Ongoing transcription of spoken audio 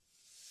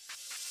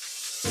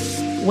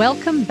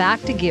Welcome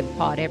back to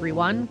GivePod,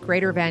 everyone,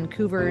 Greater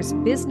Vancouver's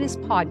business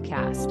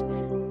podcast.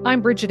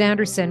 I'm Bridget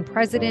Anderson,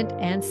 President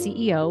and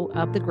CEO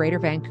of the Greater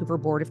Vancouver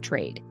Board of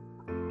Trade.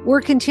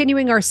 We're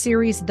continuing our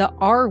series, The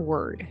R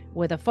Word,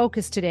 with a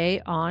focus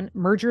today on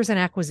mergers and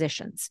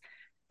acquisitions.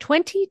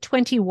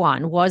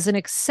 2021 was an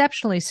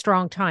exceptionally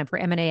strong time for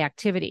M&A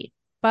activity,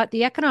 but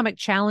the economic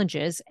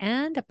challenges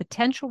and a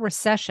potential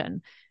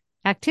recession,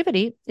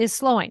 activity is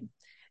slowing.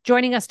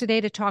 Joining us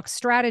today to talk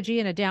strategy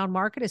in a down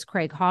market is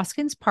Craig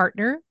Hoskins,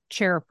 partner,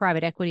 chair of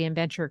private equity and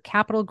venture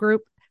capital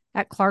group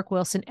at Clark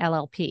Wilson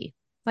LLP.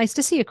 Nice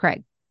to see you,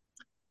 Craig.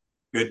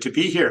 Good to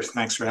be here.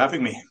 Thanks for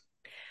having me.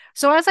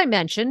 So as I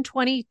mentioned,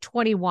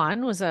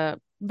 2021 was a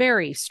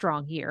very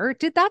strong year.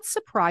 Did that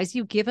surprise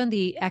you given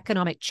the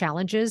economic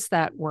challenges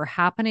that were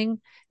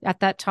happening at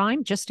that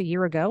time just a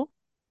year ago?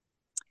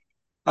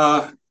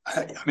 I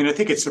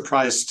think it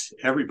surprised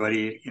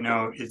everybody.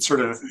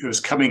 It was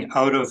coming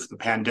out of the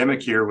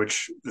pandemic year,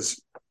 which was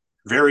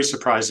very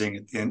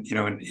surprising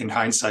in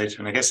hindsight,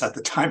 and I guess at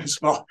the time as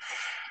well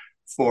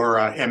for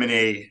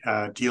M&A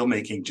deal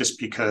making, just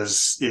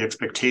because the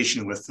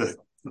expectation with the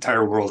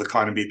entire world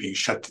economy being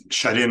shut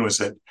in was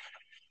that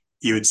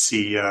you would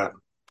see a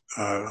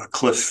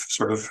cliff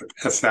sort of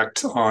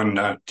effect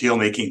on deal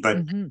making. But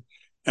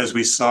as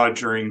we saw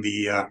during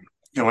the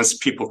once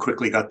people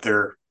quickly got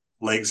their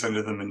legs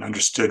under them and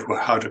understood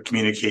how to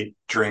communicate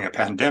during a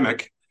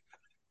pandemic,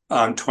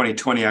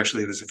 2020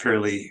 actually was a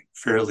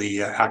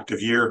fairly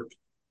active year,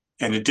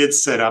 and it did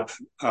set up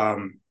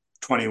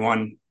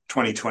 2021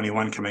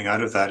 coming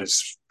out of that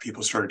as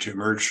people started to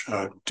emerge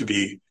to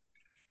be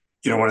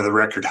one of the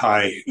record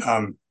high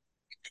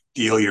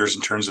deal years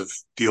in terms of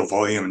deal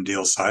volume and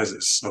deal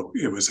sizes. So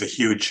it was a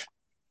huge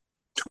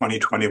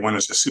 2021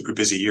 was a super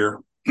busy year.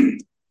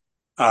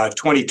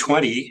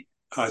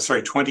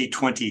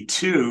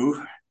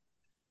 2022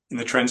 in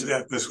the trends,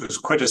 this was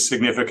quite a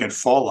significant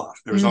fall off.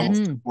 There was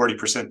almost a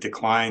 40%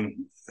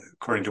 decline,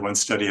 according to one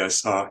study I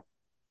saw,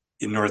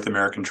 in North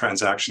American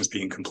transactions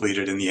being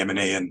completed in the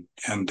M&A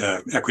and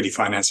equity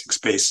financing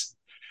space.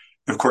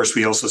 And of course,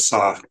 we also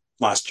saw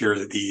last year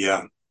that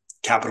the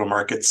capital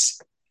markets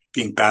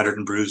being battered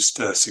and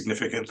bruised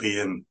significantly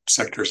in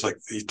sectors like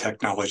the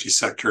technology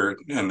sector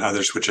and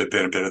others, which had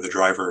been a bit of the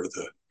driver of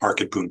the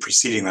market boom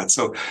preceding that.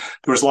 So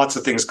there was lots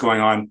of things going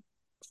on.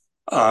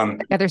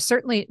 There's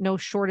certainly no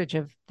shortage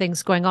of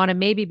things going on. And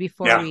maybe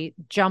before we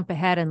jump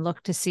ahead and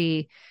look to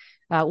see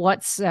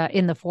what's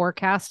in the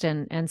forecast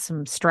and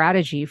some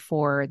strategy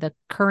for the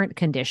current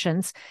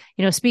conditions,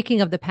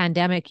 speaking of the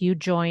pandemic, you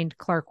joined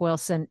Clark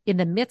Wilson in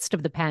the midst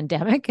of the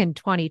pandemic in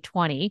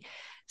 2020.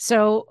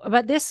 So,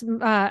 but this,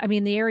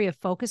 the area of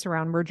focus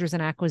around mergers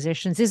and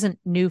acquisitions isn't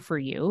new for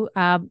you.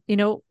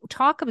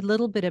 Talk a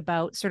little bit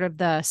about sort of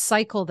the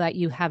cycle that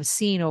you have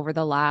seen over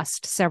the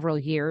last several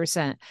years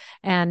and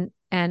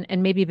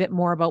maybe a bit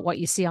more about what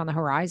you see on the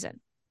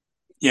horizon.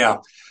 Yeah.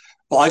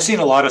 Well, I've seen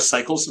a lot of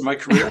cycles in my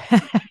career. I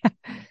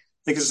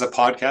think this is a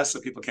podcast, so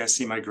people can't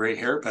see my gray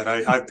hair, but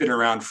I've been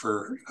around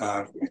for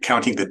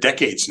counting the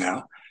decades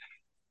now.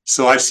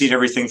 So I've seen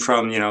everything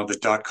from, the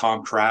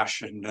dot-com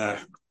crash and, the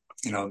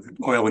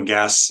oil and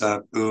gas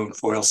boom,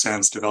 oil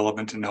sands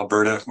development in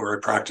Alberta, where I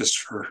practiced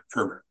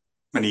for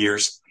many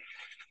years.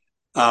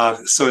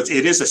 So it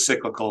is a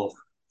cyclical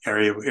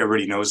area.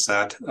 Everybody knows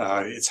that.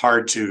 It's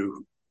hard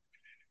to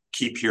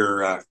keep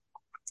your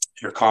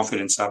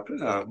confidence up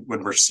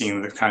when we're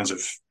seeing the kinds of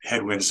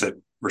headwinds that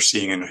we're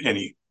seeing in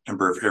any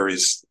number of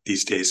areas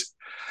these days.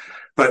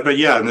 But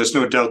yeah, and there's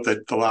no doubt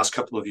that the last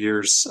couple of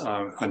years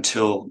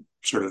until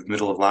sort of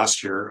middle of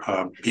last year,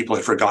 people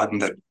had forgotten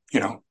that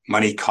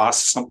money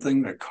costs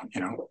something.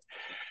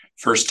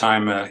 First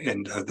time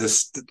in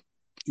this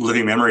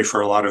living memory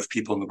for a lot of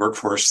people in the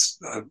workforce,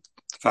 the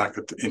fact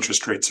that the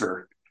interest rates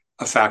are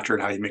a factor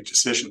in how you make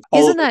decisions.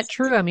 Isn't that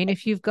true? I mean,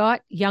 if you've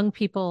got young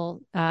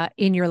people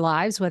in your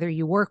lives, whether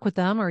you work with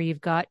them or you've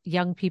got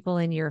young people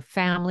in your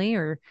family,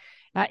 or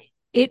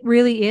it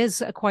really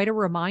is quite a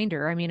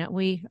reminder. I mean,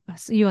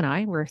 you and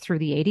I were through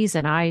the 80s,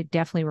 and I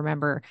definitely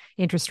remember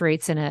interest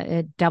rates in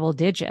a double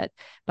digit.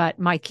 But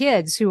my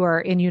kids who are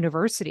in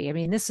university, I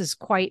mean, this is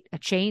quite a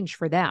change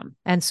for them.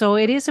 And so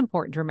it is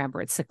important to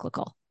remember it's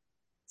cyclical.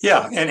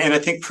 Yeah. And I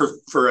think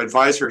for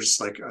advisors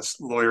like us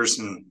lawyers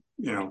and,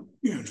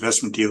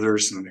 investment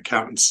dealers and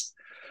accountants,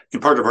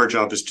 and part of our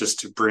job is just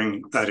to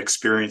bring that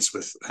experience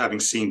with having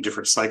seen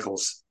different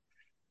cycles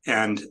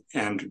and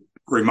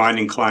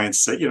reminding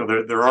clients that,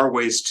 there are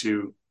ways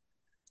to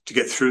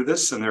get through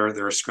this, and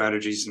there are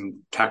strategies and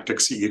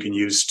tactics that you can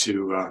use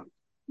to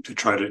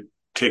try to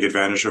take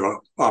advantage of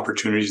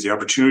opportunities. The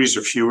opportunities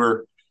are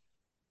fewer,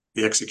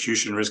 the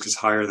execution risk is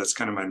higher. That's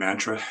kind of my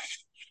mantra.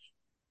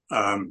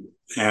 But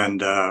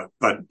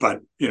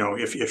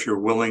if you're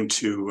willing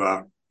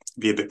to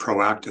be a bit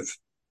proactive,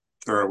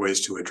 there are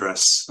ways to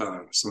address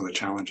some of the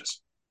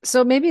challenges.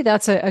 So maybe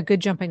that's a good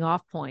jumping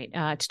off point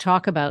to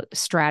talk about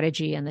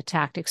strategy and the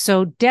tactics.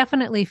 So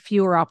definitely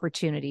fewer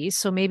opportunities.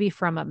 So maybe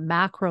from a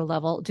macro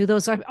level, do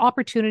those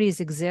opportunities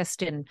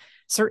exist in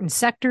certain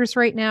sectors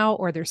right now,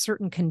 or there's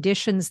certain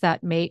conditions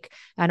that make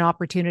an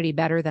opportunity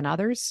better than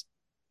others?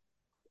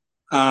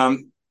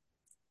 Um,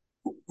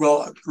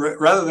 well,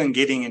 rather than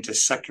getting into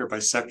sector by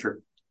sector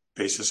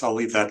basis, I'll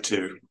leave that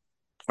to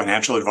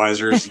financial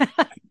advisors, Fair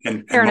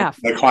and enough.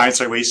 my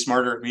clients are way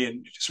smarter at me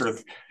and sort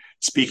of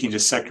speaking to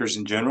sectors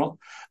in general.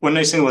 One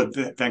nice thing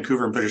about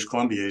Vancouver and British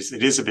Columbia is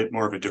it is a bit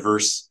more of a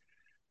diverse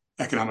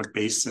economic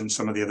base than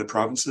some of the other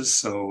provinces.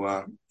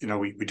 So,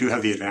 we do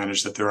have the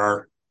advantage that there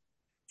are,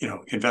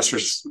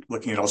 investors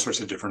looking at all sorts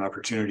of different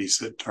opportunities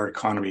that our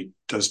economy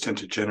does tend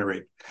to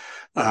generate.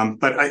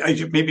 But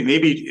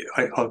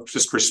I'll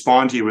just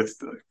respond to you with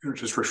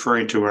just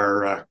referring to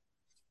our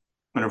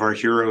one of our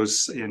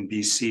heroes in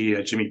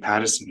BC, Jimmy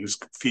Pattison, who's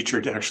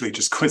featured actually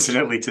just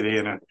coincidentally today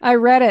in I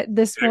read it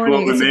this a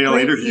morning. Globe and It's a Mail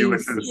great interview, and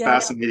piece. it was Yeah.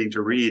 fascinating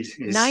to read.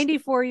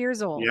 94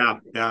 years old. Yeah,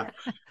 yeah.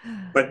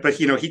 But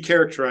he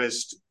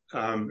characterized.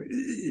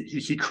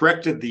 He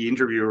corrected the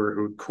interviewer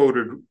who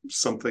quoted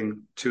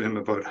something to him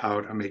about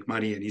how to make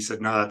money, and he said,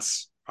 "No,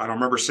 I don't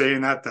remember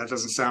saying that. That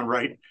doesn't sound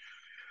right."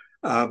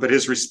 But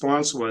his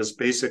response was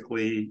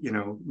basically,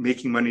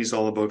 making money is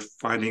all about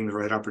finding the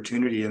right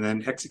opportunity and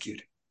then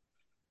executing.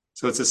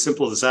 So it's as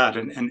simple as that,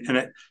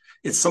 and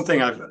it's something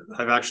I've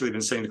actually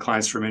been saying to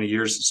clients for many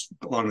years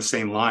along the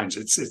same lines.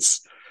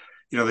 It's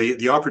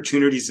the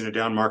opportunities in a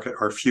down market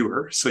are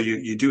fewer, so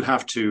you do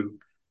have to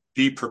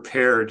be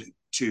prepared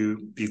to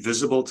be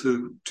visible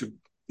to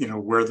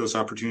where those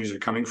opportunities are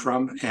coming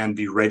from and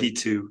be ready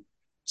to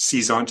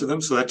seize onto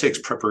them. So that takes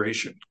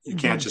preparation. You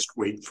can't just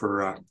wait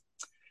for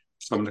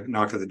someone to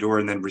knock at the door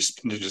and then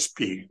to just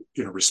be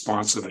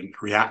responsive and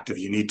reactive.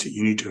 You need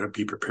to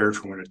be prepared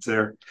for when it's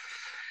there.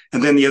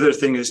 And then the other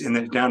thing is in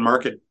the down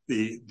market,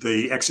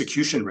 the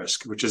execution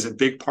risk, which is a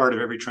big part of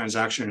every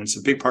transaction. And it's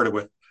a big part of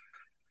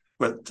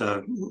what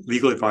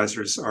legal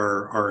advisors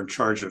are in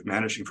charge of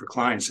managing for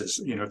clients.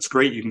 Is it's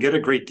great, you can get a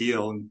great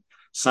deal and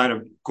sign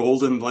a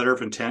golden letter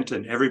of intent,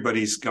 and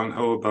everybody's gung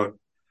ho about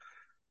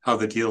how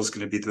the deal is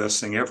going to be the best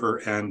thing ever.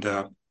 And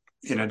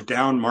in a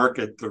down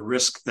market, the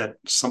risk that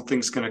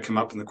something's going to come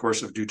up in the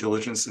course of due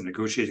diligence and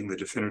negotiating the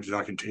definitive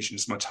documentation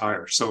is much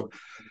higher. So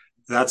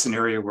that's an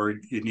area where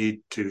you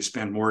need to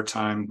spend more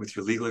time with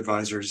your legal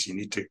advisors. You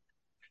need to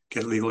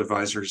get legal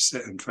advisors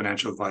and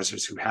financial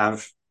advisors who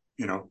have,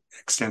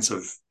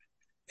 extensive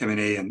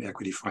M&A and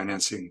equity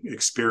financing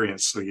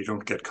experience, so you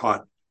don't get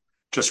caught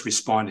just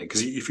responding.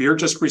 Because if you're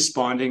just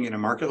responding in a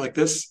market like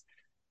this,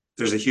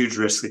 there's a huge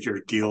risk that your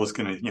deal is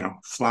going to,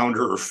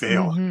 flounder or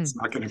fail. Mm-hmm. It's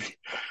not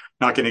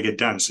going to get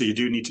done. So you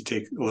do need to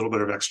take a little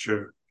bit of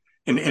extra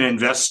and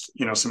invest,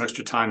 some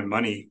extra time and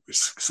money,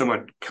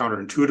 somewhat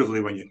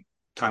counterintuitively when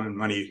time and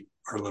money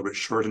are a little bit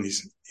short in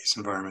these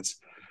environments.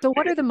 So,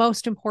 what are the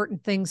most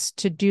important things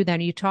to do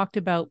then? You talked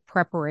about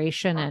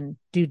preparation and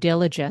due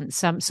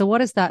diligence. So, what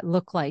does that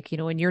look like?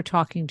 When you're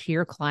talking to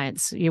your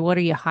clients, what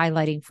are you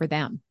highlighting for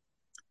them?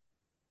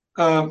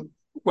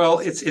 Well,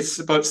 it's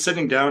about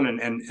sitting down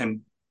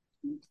and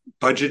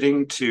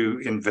budgeting to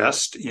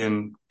invest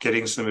in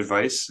getting some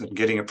advice and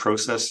getting a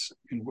process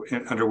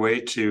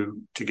underway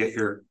to get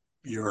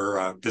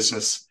your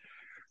business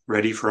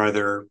ready for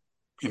either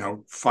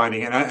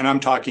finding, and I'm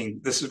talking,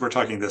 we're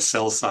talking the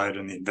sell side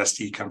and the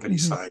investee company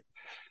side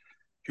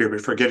here,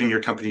 but for getting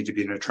your company to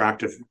be an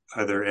attractive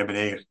either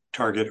M&A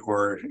target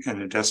or an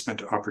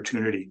investment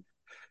opportunity.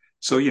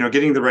 So,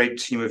 getting the right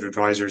team of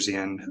advisors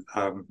in,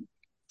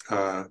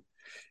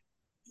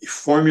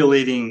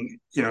 formulating,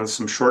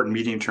 some short and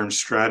medium term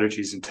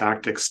strategies and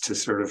tactics to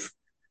sort of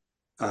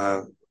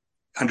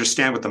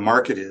understand what the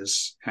market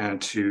is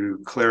and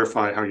to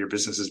clarify how your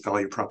business's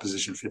value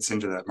proposition fits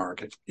into that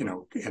market,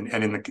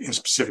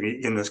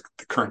 specifically in the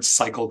current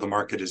cycle the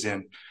market is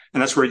in.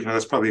 And that's where,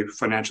 that's probably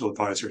financial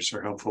advisors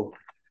are helpful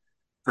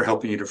for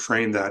helping you to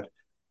frame that.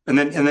 And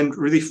then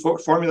really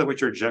formulate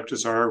what your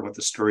objectives are, what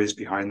the story is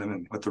behind them,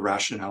 and what the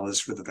rationale is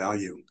for the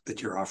value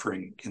that you're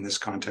offering in this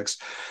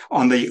context.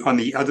 On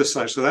the other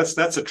side, so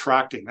that's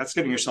attracting, that's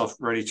getting yourself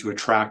ready to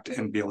attract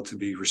and be able to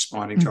be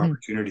responding to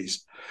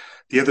opportunities.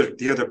 The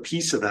other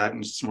piece of that,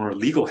 and it's more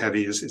legal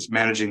heavy, is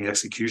managing the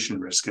execution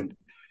risk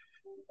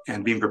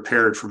and being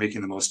prepared for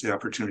making the most of the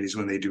opportunities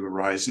when they do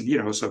arise.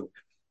 And so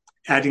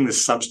adding the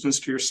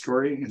substance to your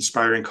story,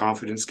 inspiring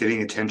confidence,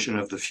 getting attention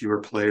of the fewer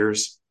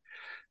players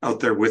out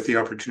there with the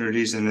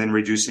opportunities, and then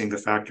reducing the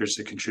factors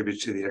that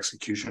contribute to the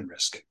execution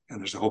risk. And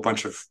there's a whole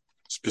bunch of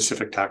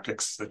specific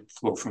tactics that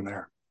flow from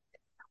there.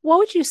 What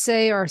would you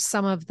say are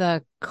some of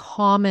the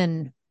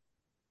common,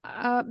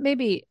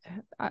 maybe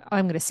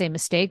I'm going to say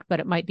mistake,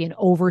 but it might be an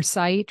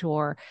oversight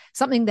or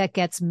something that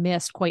gets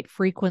missed quite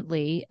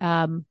frequently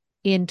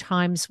in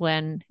times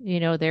when,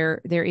 there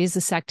is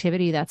this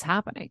activity that's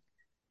happening?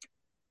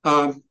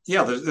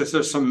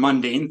 There's some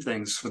mundane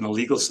things from the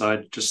legal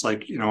side, just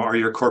like, are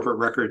your corporate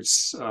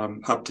records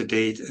up to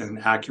date and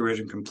accurate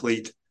and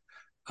complete?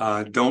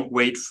 Don't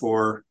wait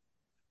for,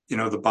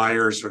 the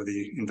buyers or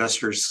the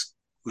investors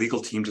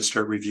legal team to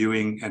start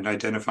reviewing and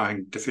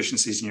identifying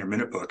deficiencies in your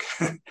minute book,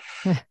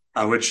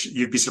 which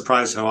you'd be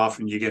surprised how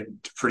often you get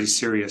pretty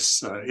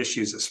serious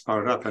issues that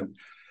spout up. And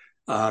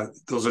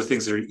those are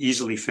things that are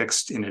easily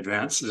fixed in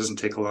advance. It doesn't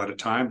take a lot of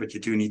time, but you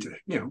do need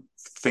to,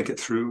 think it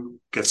through,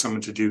 get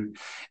someone to do.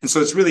 And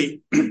so it's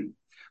really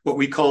what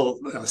we call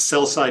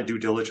sell side due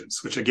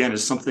diligence, which again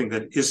is something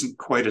that isn't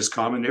quite as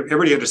common.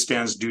 Everybody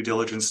understands due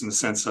diligence in the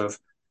sense of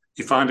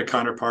you find a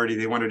counterparty,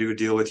 they want to do a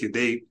deal with you,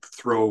 they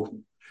throw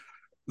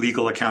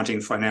legal, accounting,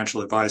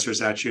 financial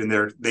advisors at you,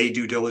 and they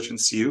due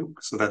diligence you.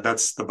 So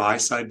that's the buy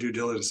side due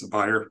diligence, the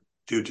buyer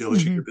due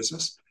diligence your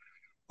business.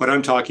 What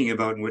I'm talking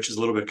about, and which is a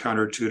little bit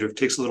counterintuitive,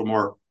 takes a little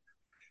more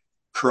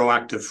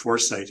proactive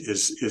foresight,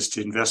 is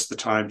to invest the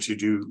time to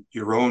do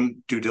your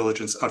own due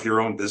diligence of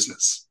your own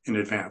business in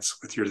advance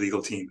with your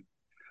legal team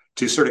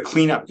to sort of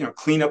clean up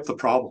the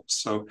problems.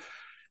 So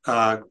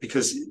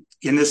because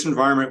in this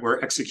environment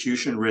where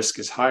execution risk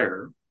is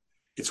higher,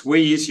 it's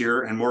way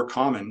easier and more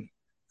common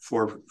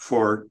for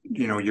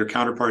your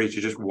counterparty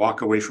to just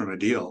walk away from a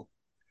deal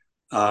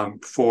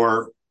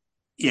for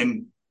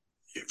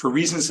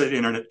reasons that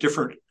in a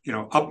different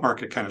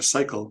upmarket kind of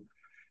cycle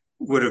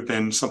would have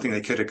been something they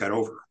could have got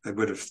over. They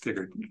would have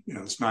figured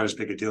it's not as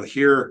big a deal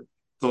here.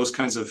 Those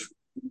kinds of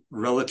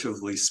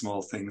relatively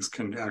small things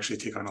can actually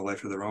take on a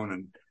life of their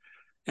own,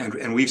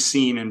 and we've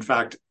seen, in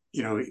fact,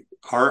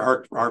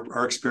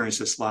 our experience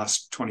this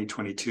last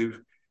 2022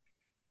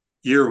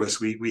 year was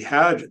we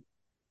had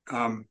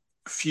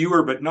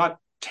fewer, but not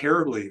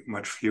terribly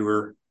much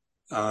fewer,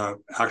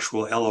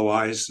 actual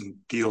LOIs and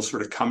deals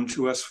sort of come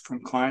to us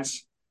from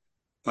clients.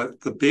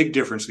 But the big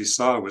difference we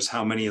saw was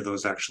how many of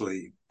those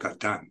actually got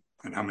done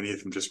and how many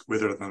of them just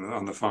withered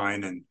on the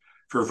vine. And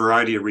for a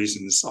variety of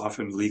reasons,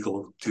 often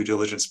legal due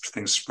diligence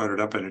things sprouted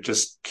up and it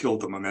just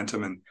killed the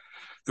momentum. And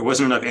there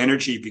wasn't enough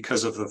energy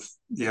because of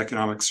the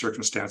economic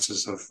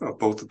circumstances of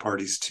both the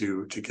parties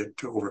to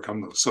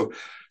overcome those. So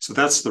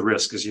that's the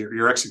risk, is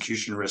your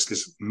execution risk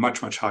is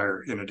much, much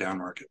higher in a down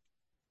market.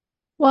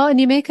 Well, and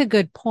you make a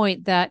good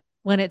point that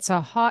when it's a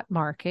hot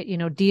market,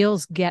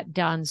 deals get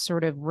done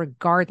sort of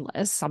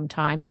regardless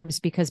sometimes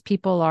because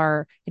people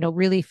are,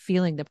 really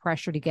feeling the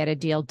pressure to get a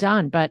deal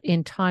done. But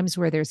in times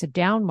where there's a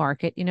down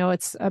market,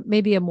 it's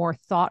maybe a more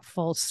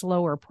thoughtful,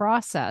 slower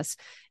process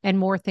and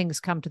more things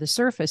come to the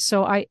surface.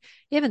 So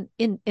even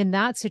in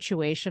that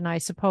situation, I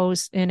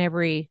suppose in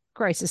every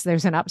crisis,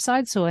 there's an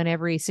upside. So in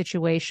every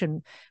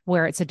situation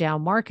where it's a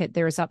down market,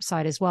 there's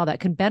upside as well that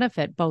can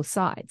benefit both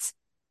sides.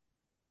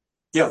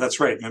 Yeah, that's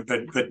right.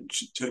 But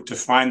to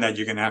find that,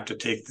 you're going to have to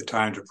take the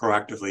time to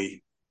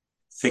proactively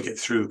think it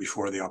through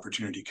before the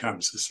opportunity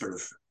comes, is sort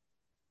of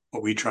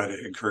what we try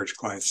to encourage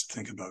clients to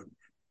think about.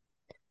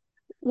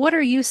 What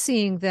are you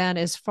seeing then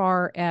as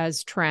far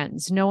as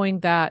trends, knowing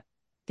that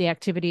the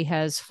activity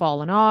has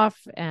fallen off?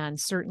 And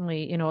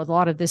certainly, a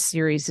lot of this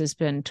series has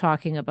been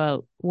talking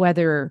about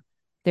whether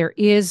there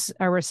is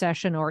a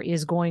recession or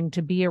is going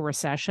to be a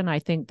recession. I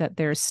think that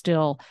there's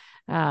still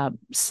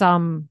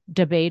some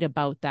debate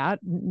about that.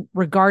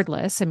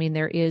 Regardless, I mean,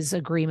 there is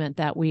agreement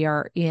that we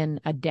are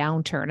in a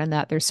downturn and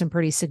that there's some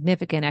pretty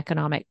significant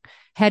economic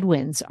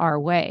headwinds our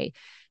way.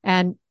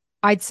 And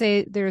I'd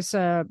say there's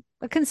a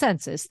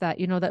consensus that,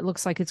 that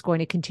looks like it's going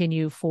to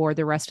continue for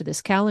the rest of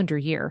this calendar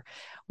year.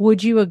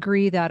 Would you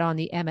agree that on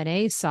the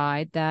M&A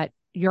side, that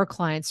your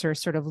clients are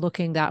sort of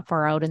looking that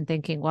far out and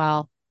thinking,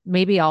 well,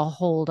 maybe I'll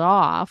hold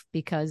off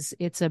because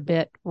it's a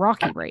bit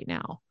rocky right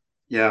now?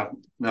 Yeah,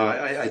 no,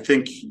 I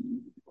think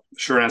the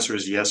short answer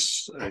is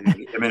yes.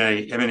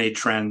 M&A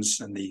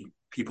trends, and the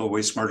people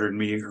way smarter than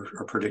me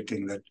are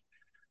predicting that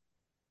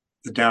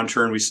the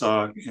downturn we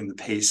saw in the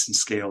pace and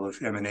scale of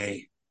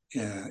M&A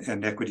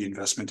and equity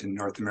investment in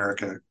North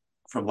America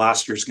from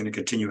last year is going to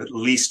continue at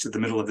least to the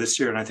middle of this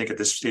year. And I think at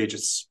this stage,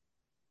 it's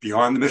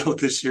beyond the middle of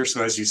this year.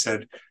 So as you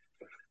said,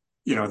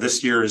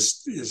 this year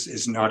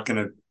is not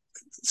going to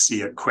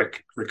see a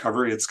quick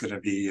recovery. It's going to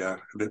be a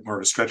bit more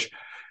of a stretch.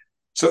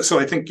 So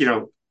I think,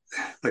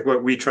 like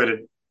what we try to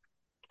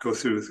go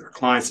through with our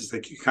clients is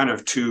like you kind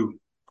of two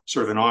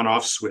sort of an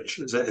on-off switch.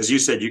 As you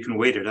said, you can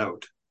wait it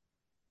out.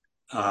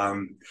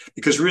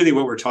 Because really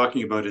what we're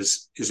talking about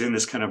is in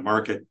this kind of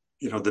market,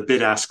 the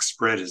bid-ask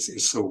spread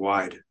is so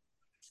wide in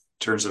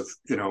terms of,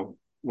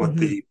 what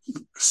the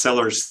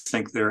sellers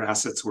think their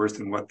asset's worth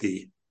and what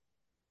the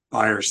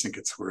buyers think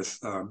it's worth,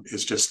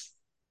 is just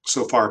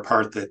so far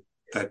apart that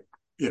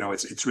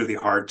it's really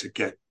hard to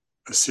get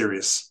a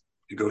serious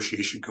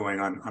negotiation going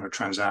on a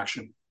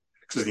transaction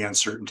because of the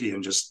uncertainty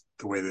and just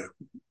the way the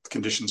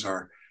conditions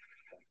are.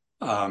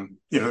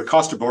 The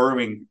cost of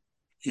borrowing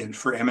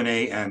for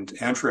M&A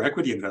and for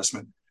equity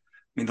investment.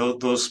 I mean,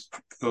 those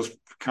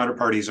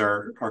counterparties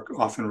are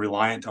often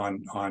reliant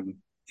on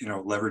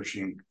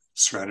leveraging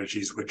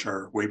strategies which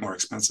are way more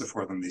expensive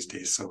for them these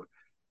days. So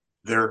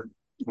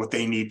what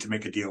they need to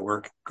make a deal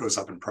work goes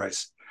up in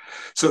price.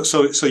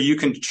 So you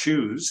can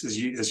choose, as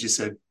you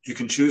said, you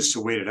can choose to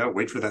wait it out,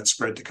 wait for that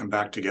spread to come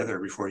back together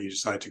before you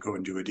decide to go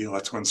and do a deal.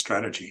 That's one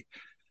strategy.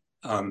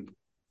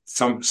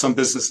 Some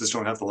businesses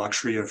don't have the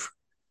luxury of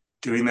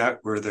doing that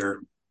where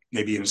they're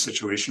maybe in a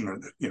situation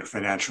where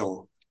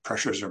financial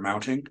pressures are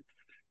mounting,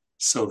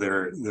 so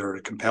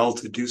they're compelled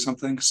to do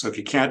something. So if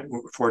you can't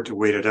afford to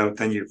wait it out,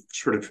 then you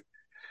sort of,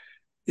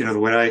 the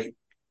way I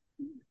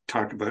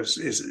talk about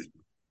is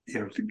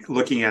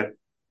looking at,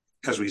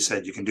 as we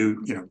said, you can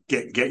do,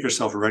 get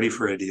yourself ready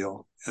for a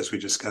deal, as we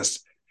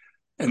discussed.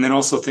 And then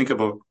also think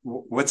about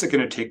what's it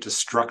going to take to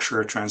structure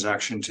a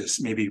transaction to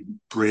maybe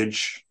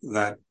bridge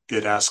that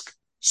bid-ask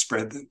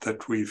spread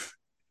that we've,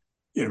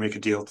 make a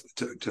deal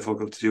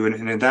difficult to do.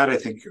 And in that, I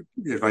think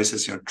the advice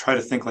is, try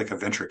to think like a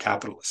venture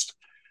capitalist.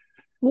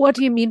 What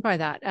do you mean by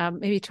that?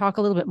 Maybe talk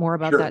a little bit more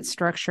about Sure. that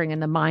structuring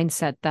and the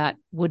mindset that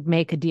would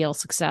make a deal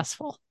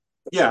successful.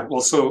 Yeah, well,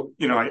 so,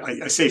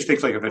 I say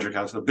think like a venture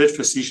capital a bit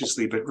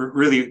facetiously, but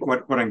really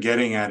what I'm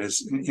getting at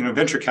is,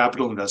 venture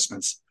capital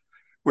investments,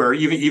 where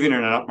even in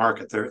an up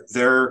market,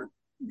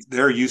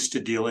 they're used to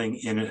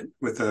dealing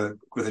with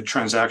a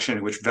transaction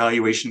in which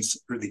valuation's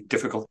really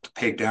difficult to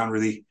peg down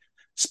really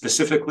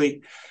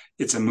specifically.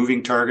 It's a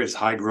moving target, it's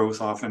high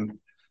growth often.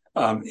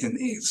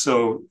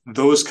 So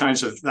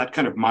that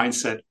kind of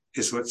mindset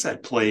is what's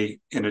at play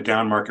in a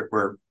down market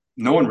where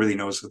no one really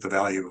knows what the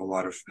value of a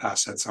lot of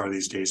assets are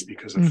these days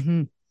because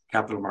of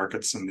capital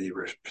markets and the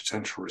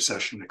potential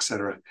recession, et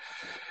cetera.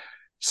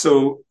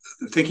 So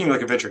thinking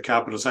like a venture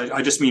capitalist,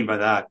 I just mean by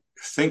that,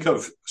 think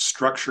of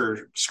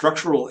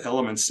structural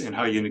elements in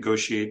how you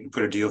negotiate and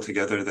put a deal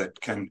together that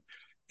can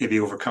maybe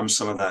overcome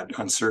some of that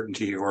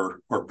uncertainty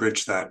or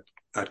bridge that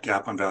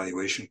gap on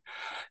valuation.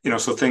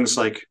 So things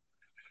like,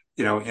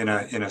 in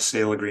a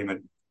sale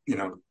agreement,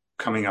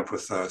 coming up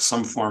with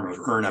some form of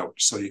earnout,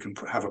 so you can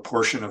have a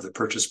portion of the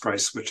purchase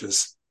price which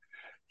is,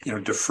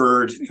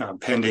 deferred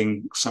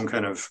pending some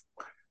kind of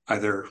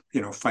either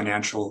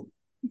financial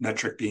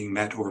metric being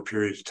met over a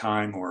period of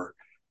time or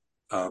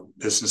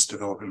business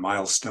development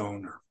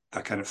milestone or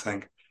that kind of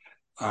thing.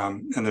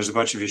 And there's a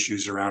bunch of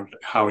issues around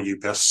how you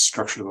best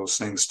structure those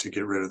things to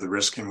get rid of the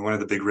risk. And one of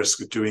the big risks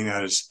with doing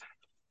that is,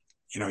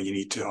 you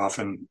need to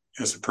often,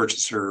 as a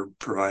purchaser,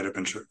 provide a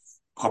bunch of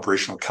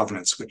operational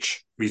covenants,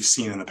 which we've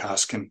seen in the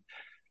past can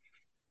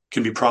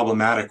be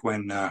problematic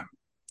when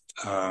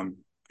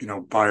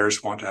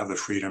buyers want to have the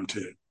freedom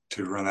to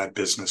run that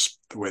business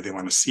the way they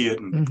want to see it,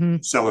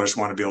 and sellers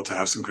want to be able to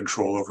have some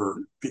control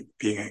over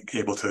being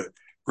able to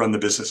run the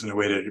business in a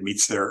way that it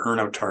meets their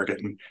earnout target.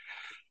 And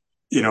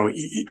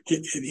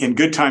in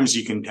good times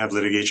you can have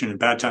litigation, in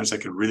bad times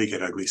that could really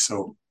get ugly.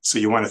 So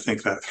you want to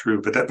think that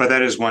through. But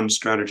that is one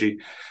strategy.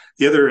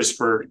 The other is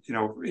for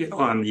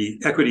on the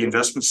equity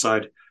investment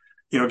side,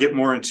 get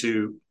more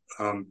into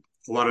a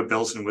lot of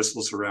bells and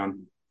whistles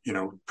around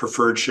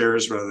preferred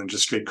shares rather than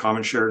just straight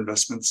common share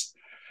investments,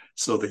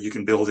 so that you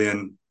can build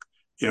in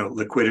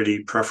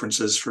liquidity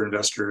preferences for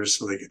investors,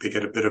 so they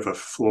get a bit of a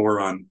floor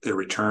on their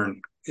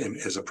return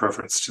as a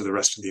preference to the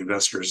rest of the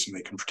investors, and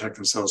they can protect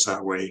themselves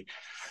that way.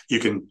 You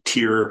can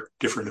tier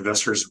different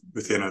investors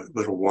within a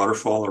little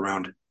waterfall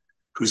around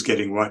who's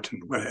getting what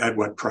and at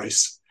what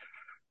price.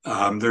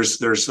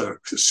 There's a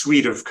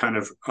suite of kind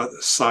of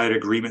side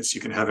agreements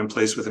you can have in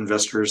place with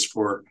investors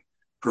for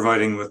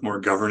providing with more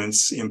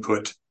governance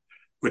input,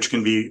 which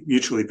can be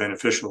mutually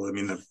beneficial. I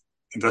mean, the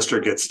investor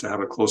gets to have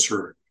a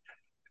closer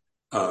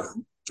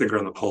finger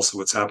on the pulse of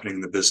what's happening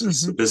in the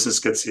business. The business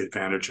gets the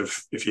advantage of,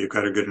 if you've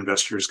got a good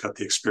investor who's got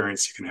the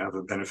experience, you can have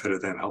the benefit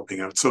of them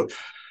helping out. So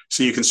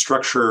you can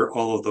structure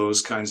all of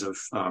those kinds of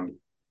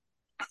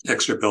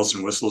extra bells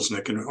and whistles, and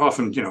it can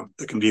often,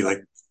 it can be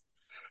like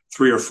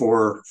 3 or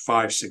 4 or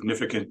 5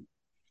 significant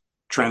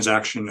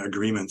transaction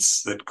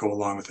agreements that go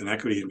along with an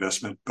equity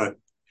investment, but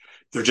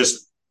they're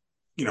just,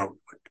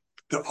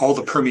 all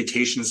the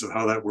permutations of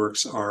how that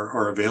works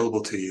are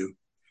available to you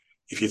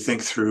if you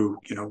think through,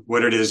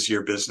 what it is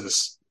your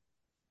business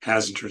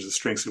has in terms of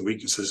strengths and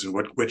weaknesses, and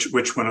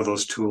which one of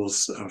those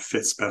tools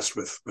fits best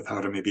with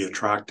how to maybe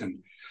attract and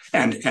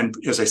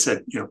as I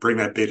said, bring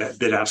that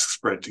bid-ask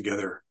spread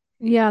together.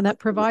 Yeah, that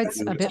provides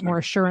a bit more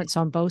assurance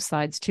on both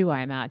sides too,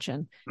 I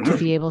imagine, to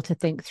be able to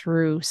think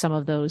through some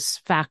of those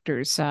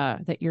factors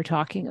that you're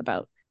talking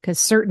about. Because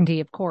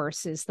certainty, of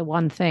course, is the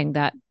one thing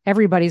that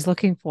everybody's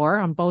looking for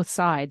on both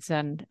sides.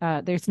 And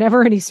there's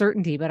never any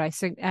certainty, but I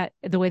think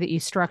the way that you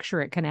structure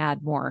it can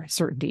add more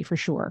certainty for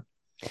sure.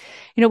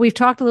 We've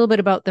talked a little bit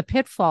about the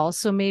pitfalls,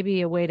 so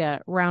maybe a way to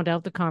round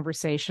out the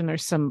conversation.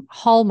 There's some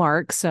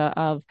hallmarks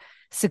of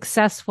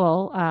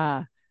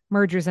successful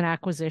mergers and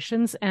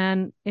acquisitions,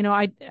 and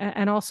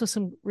and also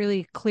some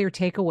really clear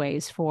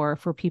takeaways for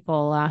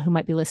people who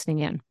might be listening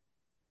in.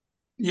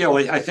 Yeah,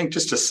 well, I think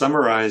just to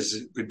summarize,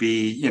 it would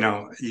be,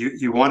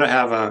 you want to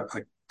have a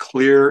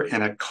clear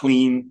and a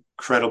clean,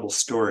 credible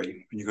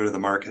story when you go to the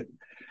market.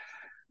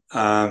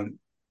 When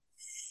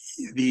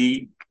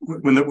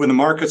the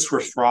markets were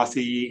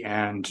frothy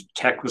and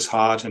tech was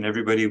hot and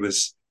everybody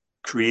was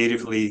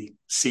creatively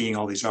seeing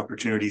all these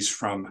opportunities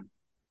from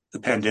the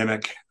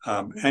pandemic,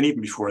 and even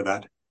before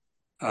that,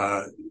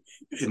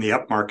 in the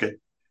up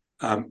market,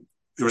 there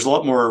was a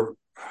lot more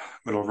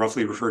what I'll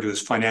roughly refer to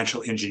as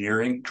financial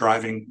engineering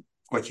driving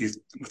what you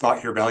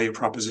thought your value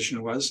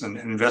proposition was, and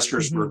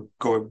investors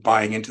Mm-hmm. were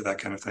buying into that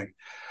kind of thing.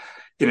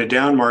 In a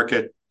down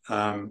market,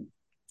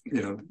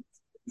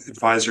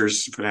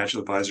 advisors,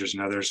 financial advisors,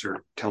 and others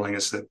are telling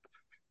us that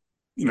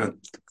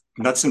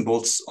nuts and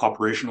bolts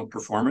operational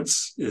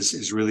performance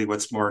is really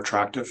what's more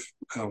attractive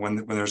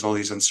when there's all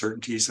these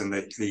uncertainties, and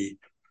the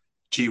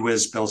gee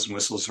whiz bells and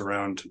whistles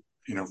around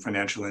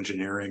financial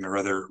engineering or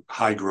other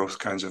high growth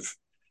kinds of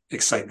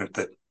excitement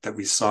that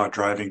we saw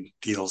driving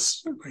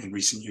deals in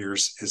recent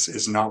years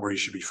is not where you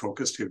should be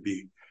focused. It would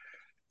be,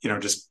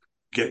 just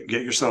get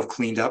yourself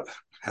cleaned up,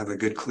 have a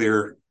good,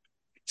 clear,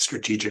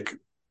 strategic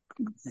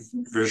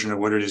vision of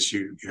what it is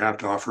you have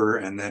to offer,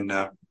 and then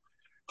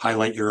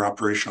highlight your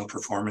operational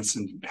performance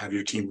and have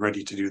your team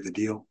ready to do the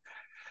deal.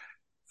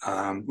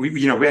 And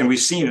we've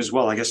seen as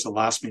well, I guess the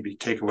last maybe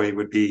takeaway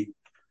would be,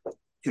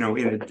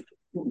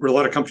 where a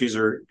lot of companies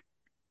are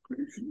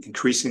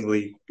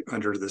increasingly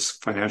under this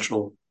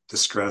financial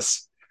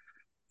distress,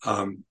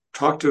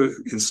 talk to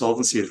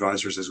insolvency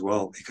advisors as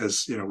well,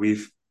 because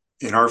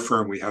in our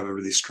firm we have a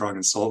really strong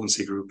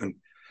insolvency group, and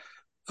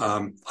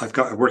I'm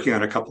working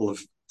on a couple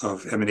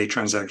of M&A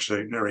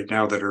transactions right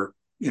now that are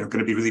going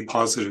to be really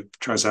positive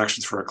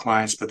transactions for our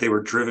clients, but they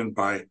were driven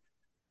by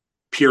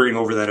peering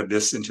over that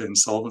abyss into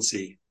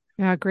insolvency.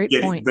 Yeah, great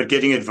point. But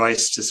getting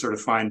advice to sort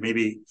of find,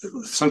 maybe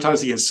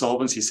sometimes the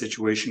insolvency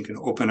situation can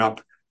open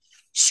up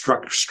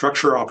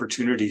structure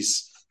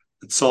opportunities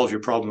that solve your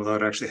problem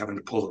without actually having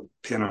to pull the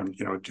pin on,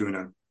 doing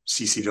a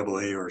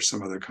CCAA or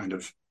some other kind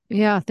of.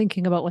 Yeah,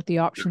 thinking about what the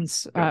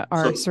options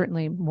are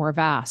certainly more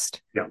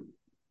vast. Yeah.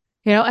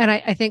 And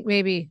I think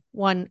maybe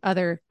one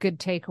other good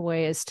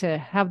takeaway is to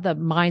have the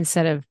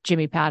mindset of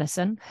Jimmy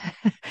Pattison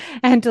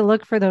and to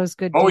look for those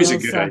good Always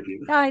deals. Always a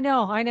good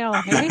idea. I know.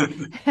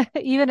 Hey?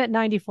 Even at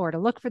 94, to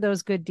look for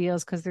those good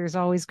deals, because there's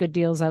always good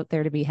deals out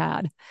there to be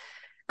had.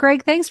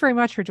 Craig, thanks very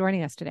much for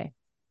joining us today.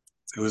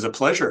 It was a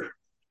pleasure.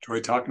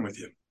 Enjoyed talking with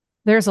you.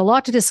 There's a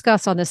lot to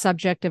discuss on the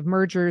subject of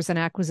mergers and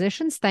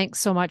acquisitions.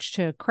 Thanks so much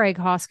to Craig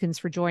Hoskins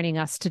for joining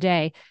us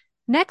today.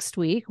 Next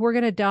week, we're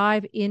going to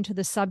dive into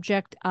the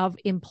subject of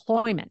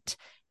employment,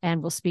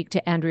 and we'll speak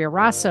to Andrea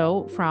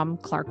Rasso from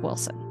Clark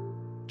Wilson.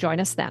 Join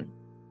us then.